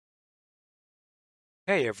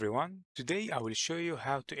Hey everyone, today I will show you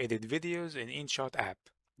how to edit videos in Inshot app.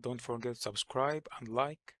 Don't forget to subscribe and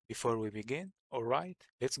like before we begin. Alright,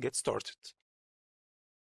 let's get started.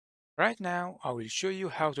 Right now I will show you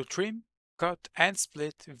how to trim, cut and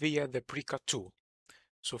split via the pre-cut tool.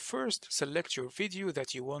 So first select your video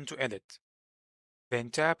that you want to edit. Then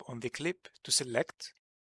tap on the clip to select.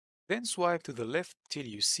 Then swipe to the left till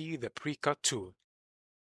you see the pre-cut tool.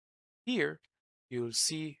 Here you'll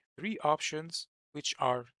see three options which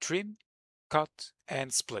are trim, cut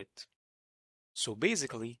and split. So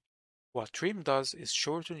basically, what trim does is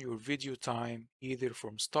shorten your video time either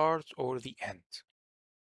from start or the end.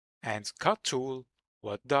 And cut tool,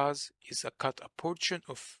 what does is cut a portion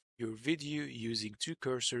of your video using two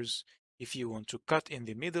cursors if you want to cut in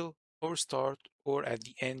the middle or start or at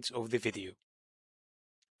the end of the video.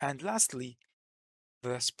 And lastly,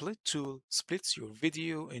 the split tool splits your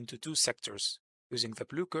video into two sectors using the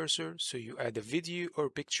blue cursor, so you add a video or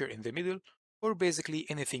picture in the middle or basically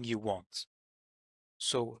anything you want.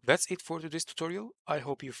 So that's it for today's tutorial. I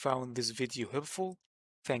hope you found this video helpful.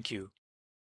 Thank you.